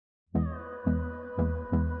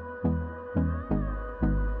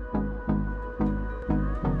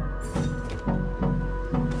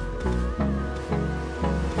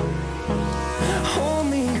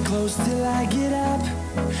close till I get up.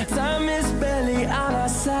 Time is barely on our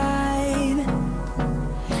side.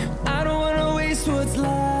 I don't wanna waste what's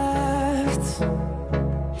left.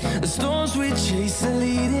 The storms we chase are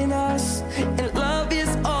leading us, and love is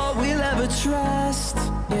all we'll ever trust.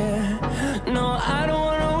 Yeah, no, I don't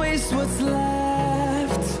wanna waste what's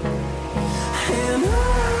left. And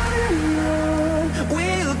on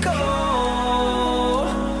we'll go,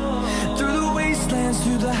 through the wastelands,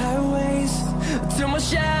 through the highways, till my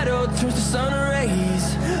shadow turns to sun rays.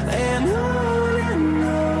 And on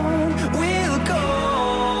we'll go,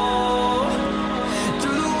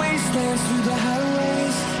 through the wastelands, through the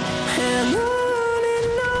highways, and on we'll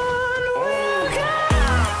go.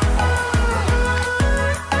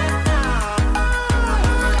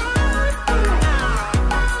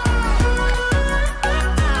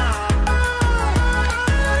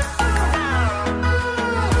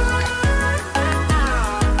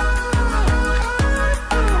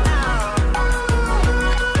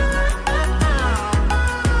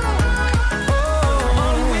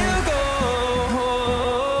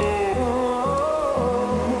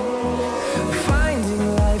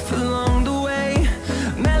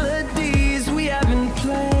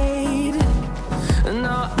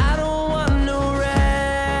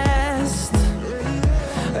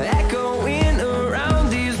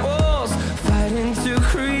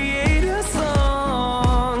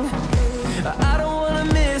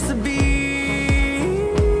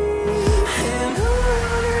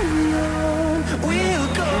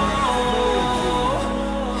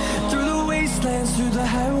 Through the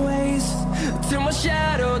highways, till my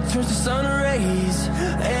shadow turns to sun rays.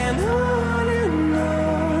 And on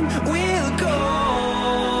we'll go,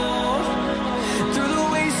 through the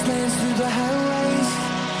wastelands, through the highways,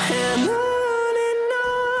 and on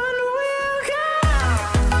we'll go.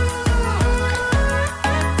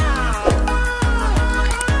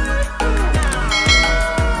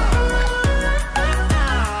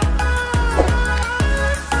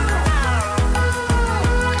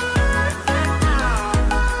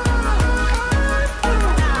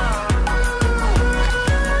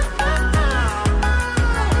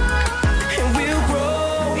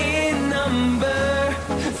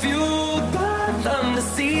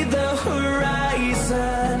 See the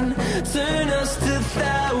horizon turn us to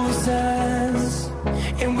thousands,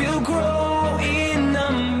 and we'll grow in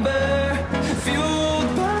number, fueled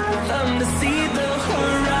by them to see the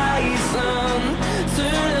horizon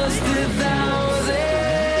turn us to thousands.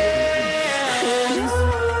 And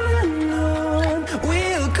on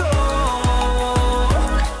we'll go,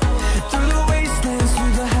 through the wastelands,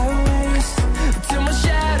 through the highways, till my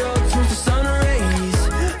shadow turns to sun rays.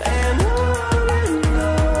 And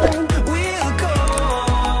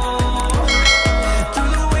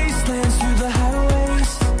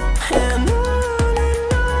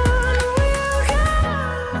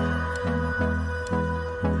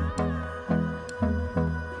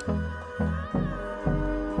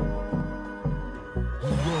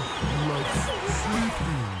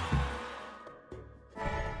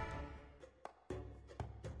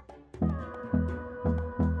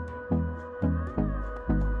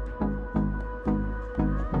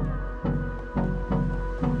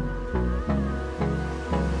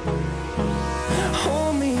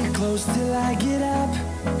close till I get up.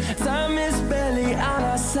 Time is barely on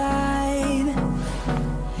our side.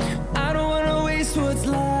 I don't wanna waste what's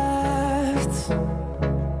left.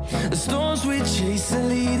 The storms we chase are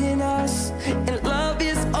leading us, and love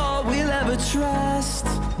is all we'll ever trust.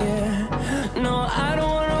 Yeah, no, I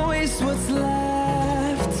don't wanna waste what's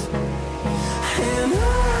left. And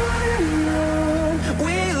on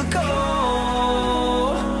we'll go,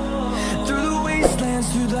 through the wastelands,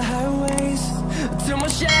 through the highways, till my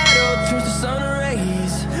shadow turns to sun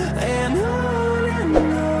rays. And on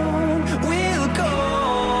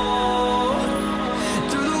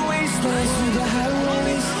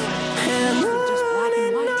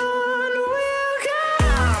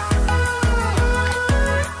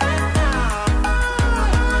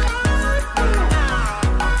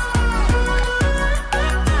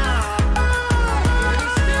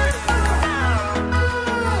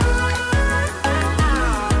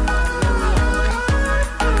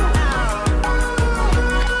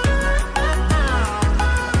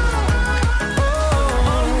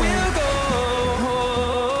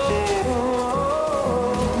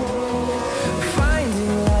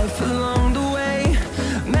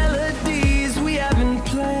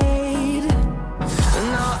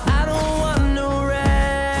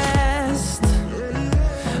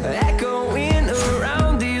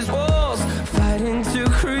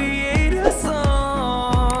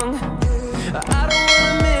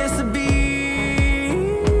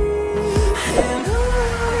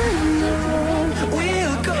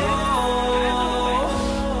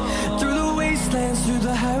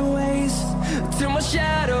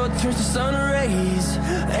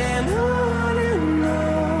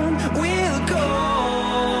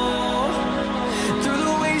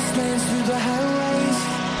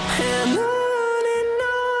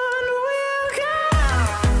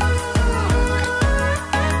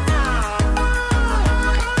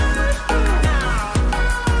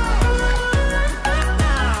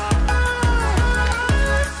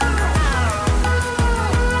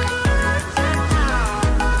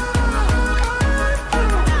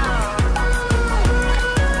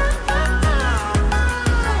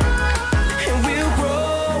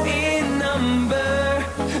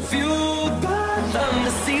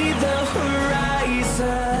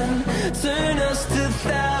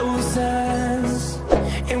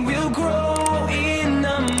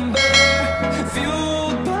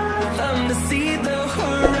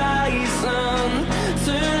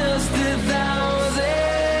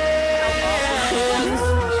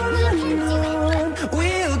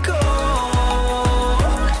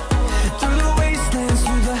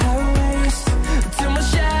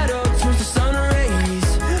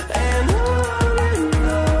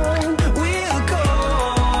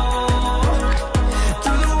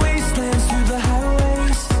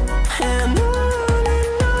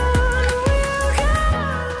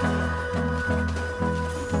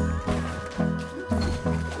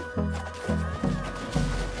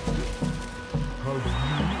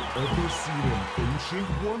ancient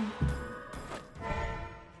one?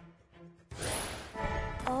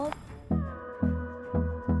 Oh.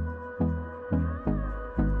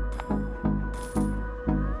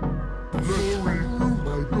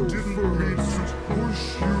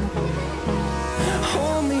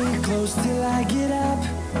 Hold me close till I get up.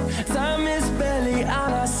 Time is barely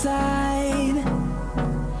on our side.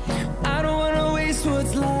 I don't wanna waste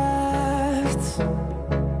what's left.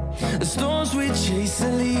 The storms we chase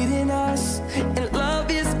are leading us, and love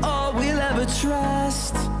is all we'll ever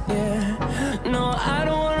trust. Yeah, no, I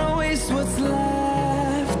don't wanna waste what's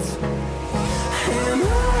left. And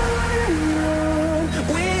on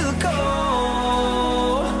we'll go,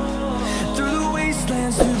 through the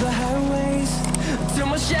wastelands, through the highways, till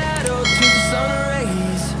my shadow turns to sun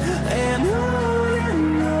rays. And on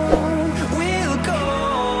we'll go,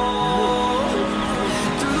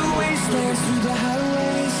 through the wastelands, through the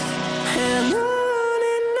highways, and on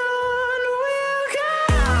we'll go.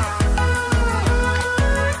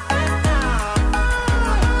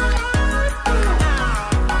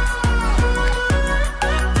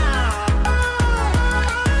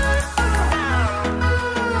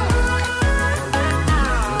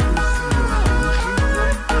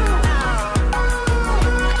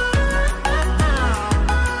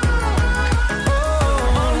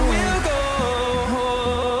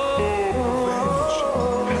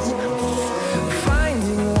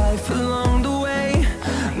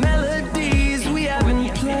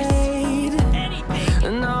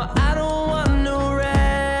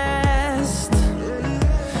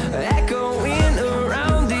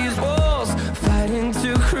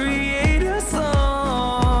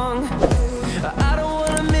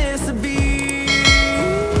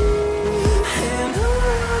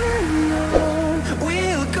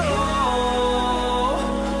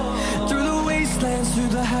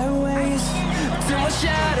 Through the highways, till my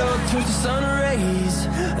shadow turns to sun rays.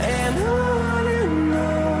 And on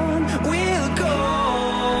we'll go,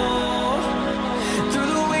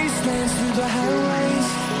 through the wastelands, through the highways,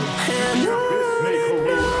 and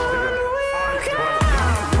on we'll go.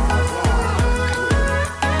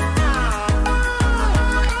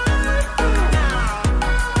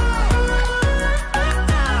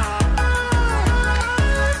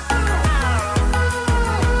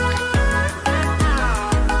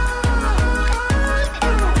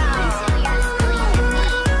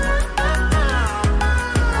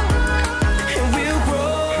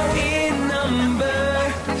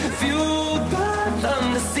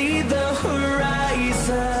 See the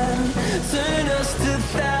horizon, turn us to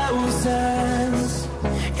thousands,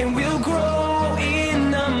 and we'll grow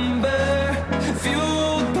in number,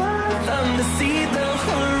 fueled by them to see the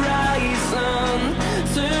horizon,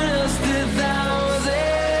 turn us to thousands.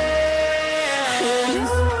 And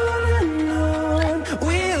on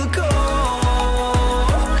we'll go,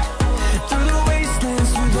 through the wastelands,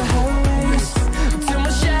 through the highways, till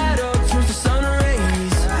my shadow turns to sun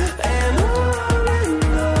rays. And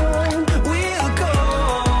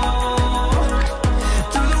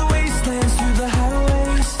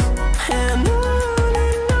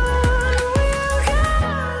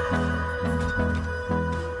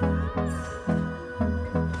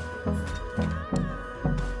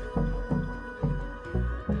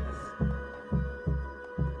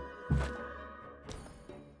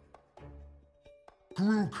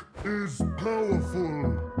Grook is powerful.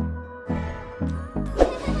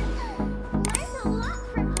 There's a lot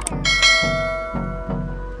from here.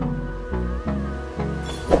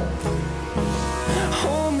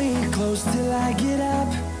 hold me close till I get up.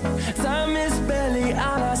 Time is barely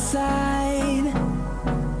on our side.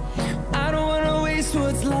 I don't wanna waste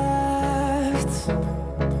what's left.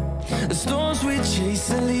 The storms we chase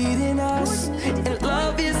are leading us, and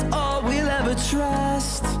love is all we'll ever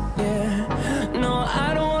trust. Yeah, no,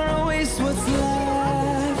 I don't wanna waste what's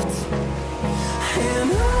left.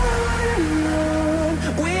 And on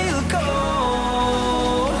we'll go,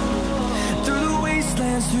 through the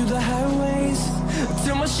wastelands, through the highways,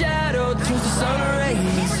 till my shadow turns to sun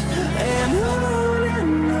rays. And on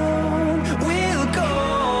we'll go,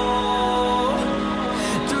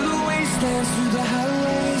 through the wastelands, through the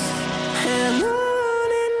highways, and on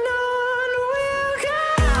we'll go.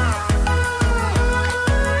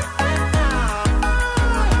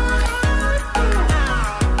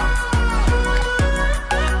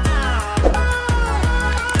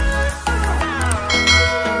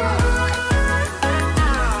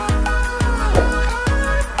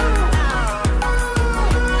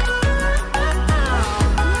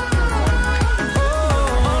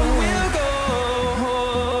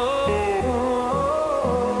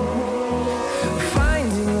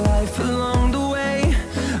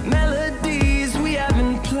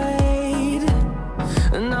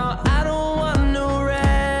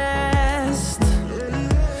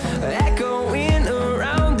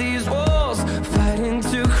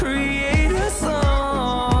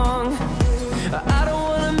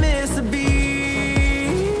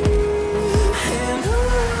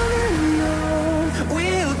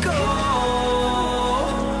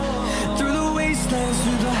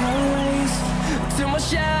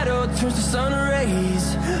 sun rays,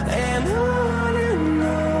 and on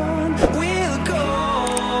we'll go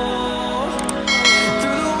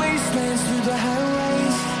through the wastelands, through the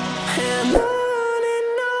highways, and on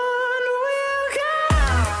we'll go.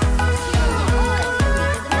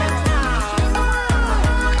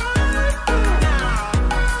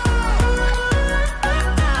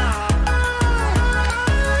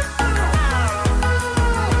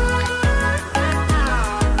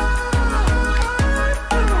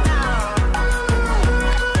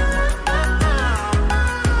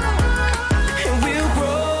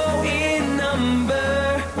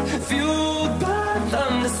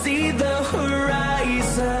 See the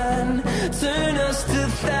horizon, turn us to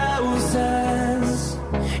thousands,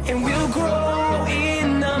 and we'll grow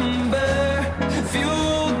in number,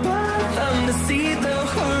 fueled by them to see the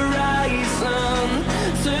horizon,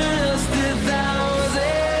 turn us to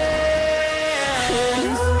thousands,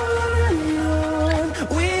 and on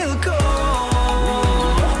we'll go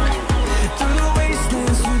through the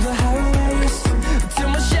wastelands, through the highways, till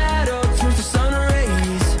my shadow turns to sun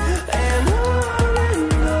rays, and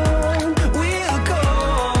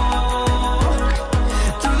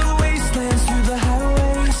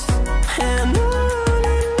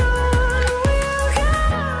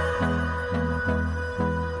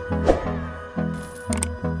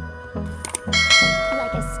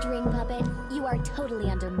totally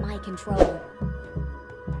under my control.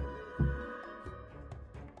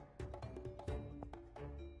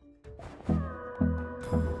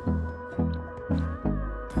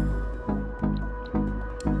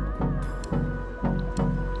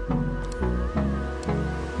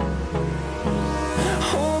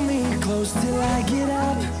 Hold me close till I get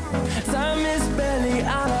up. Time is barely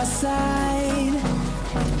on our side.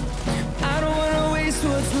 I don't wanna waste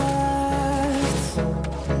what's left.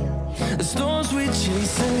 The storms we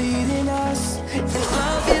chase are leading us, and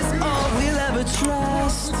love is all we'll ever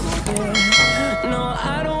trust. Yeah. No,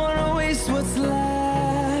 I don't wanna waste what's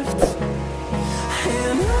left.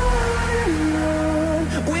 And on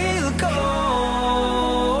we'll go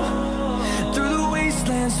through the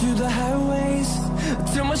wastelands, through the highways,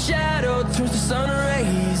 till my shadow turns to sun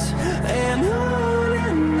rays, and on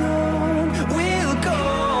we'll go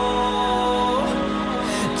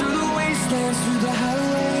through the wastelands, through the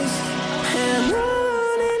highways, and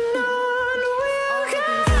on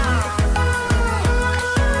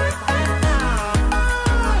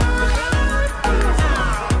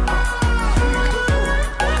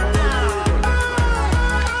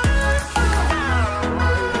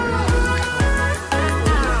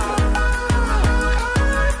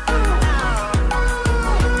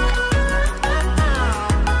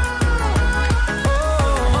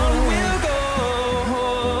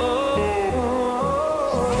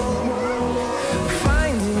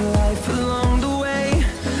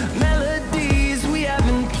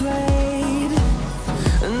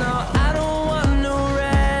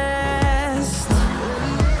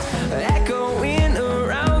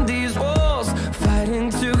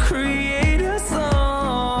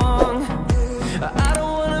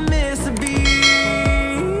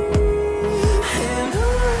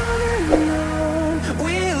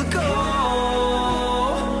we'll go.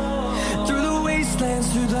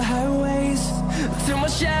 Through the highways, till my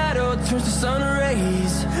shadow turns to sun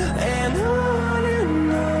rays, and on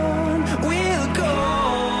we'll go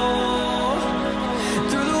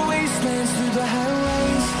through the wastelands, through the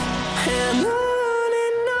highways, and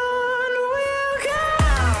on we'll go.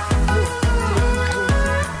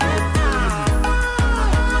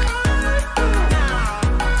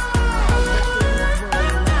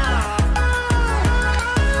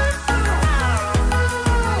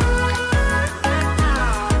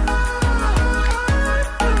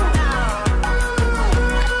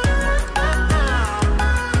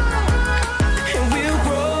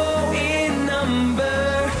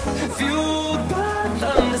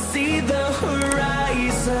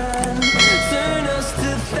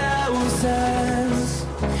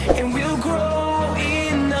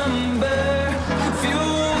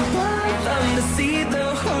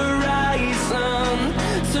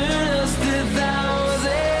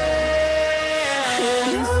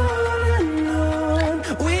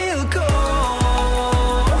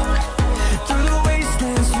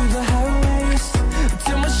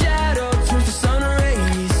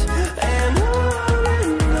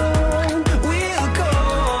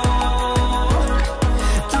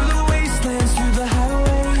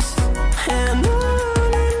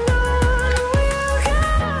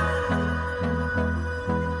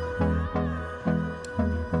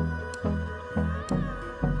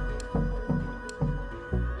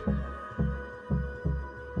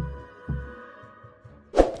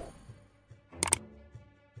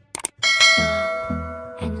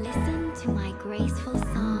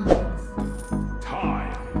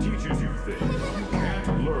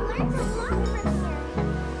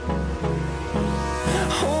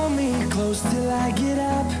 till I get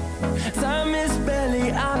up. Time is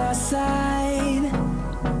barely on our side.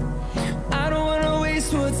 I don't wanna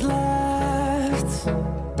waste what's left.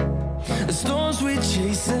 The storms we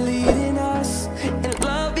chase are leading us, and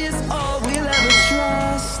love is all we'll ever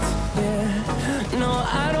trust. Yeah, no,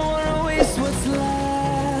 I don't wanna waste what's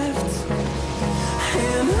left.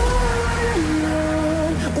 And on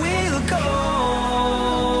we'll go,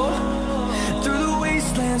 through the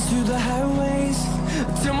wastelands, through the highways,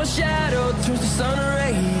 till my shadow turns to sun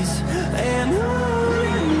rays. And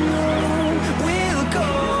on we'll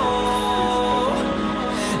go,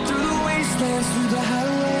 through the wastelands, through the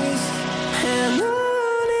highways, and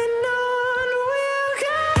on we'll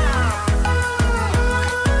go.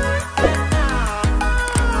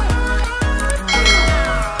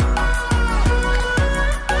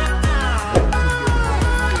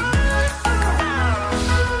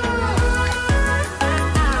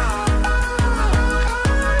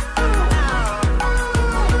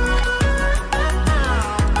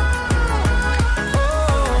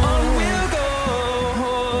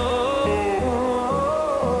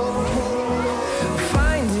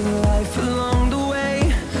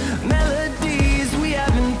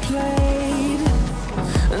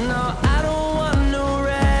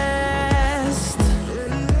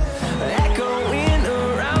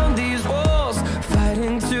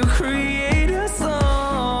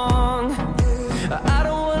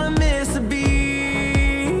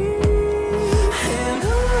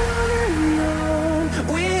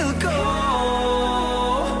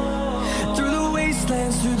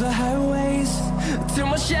 Through the highways, till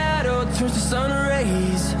my shadow turns to sun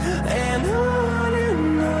rays. And on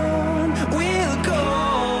we'll go,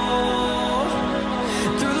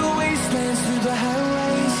 through the wastelands, through the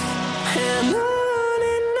highways, and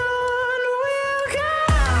on we'll go.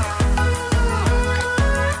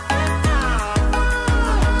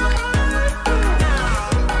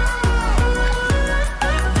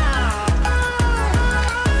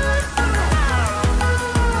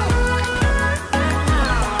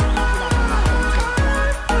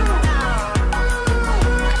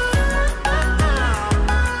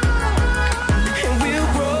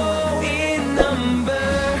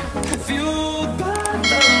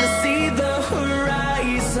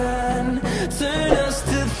 Turn us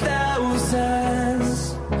to thousands,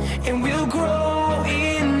 and we'll grow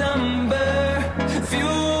in number,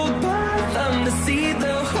 fueled by them to see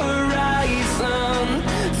the horizon.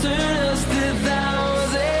 Turn us to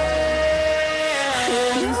thousands,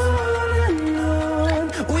 and on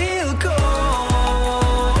we'll go,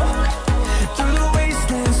 through the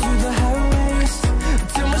wastelands, through the highways,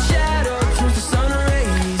 till my shadow turns to sun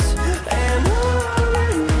rays. And on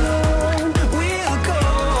we'll go,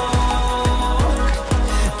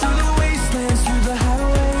 through the wastelands, through the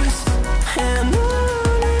highways, and on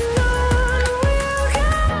we'll go.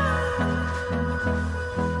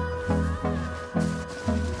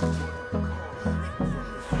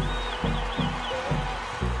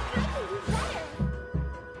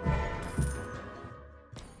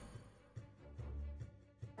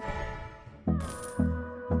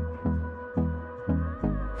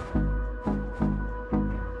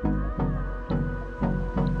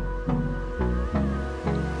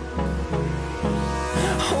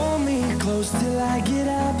 Hold me close till I get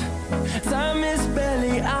up. Time is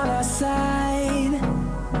barely on our side.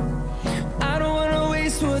 I don't wanna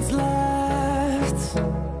waste what's left.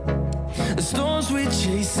 The storms we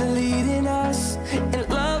chase are leading us, and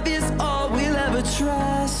love is all we'll ever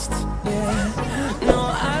trust. Yeah, no,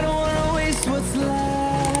 I don't wanna waste what's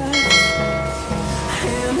left.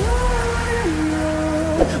 And on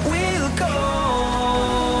we'll go,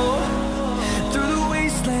 through the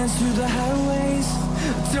wastelands, through the highways,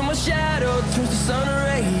 till my shadow turns to sun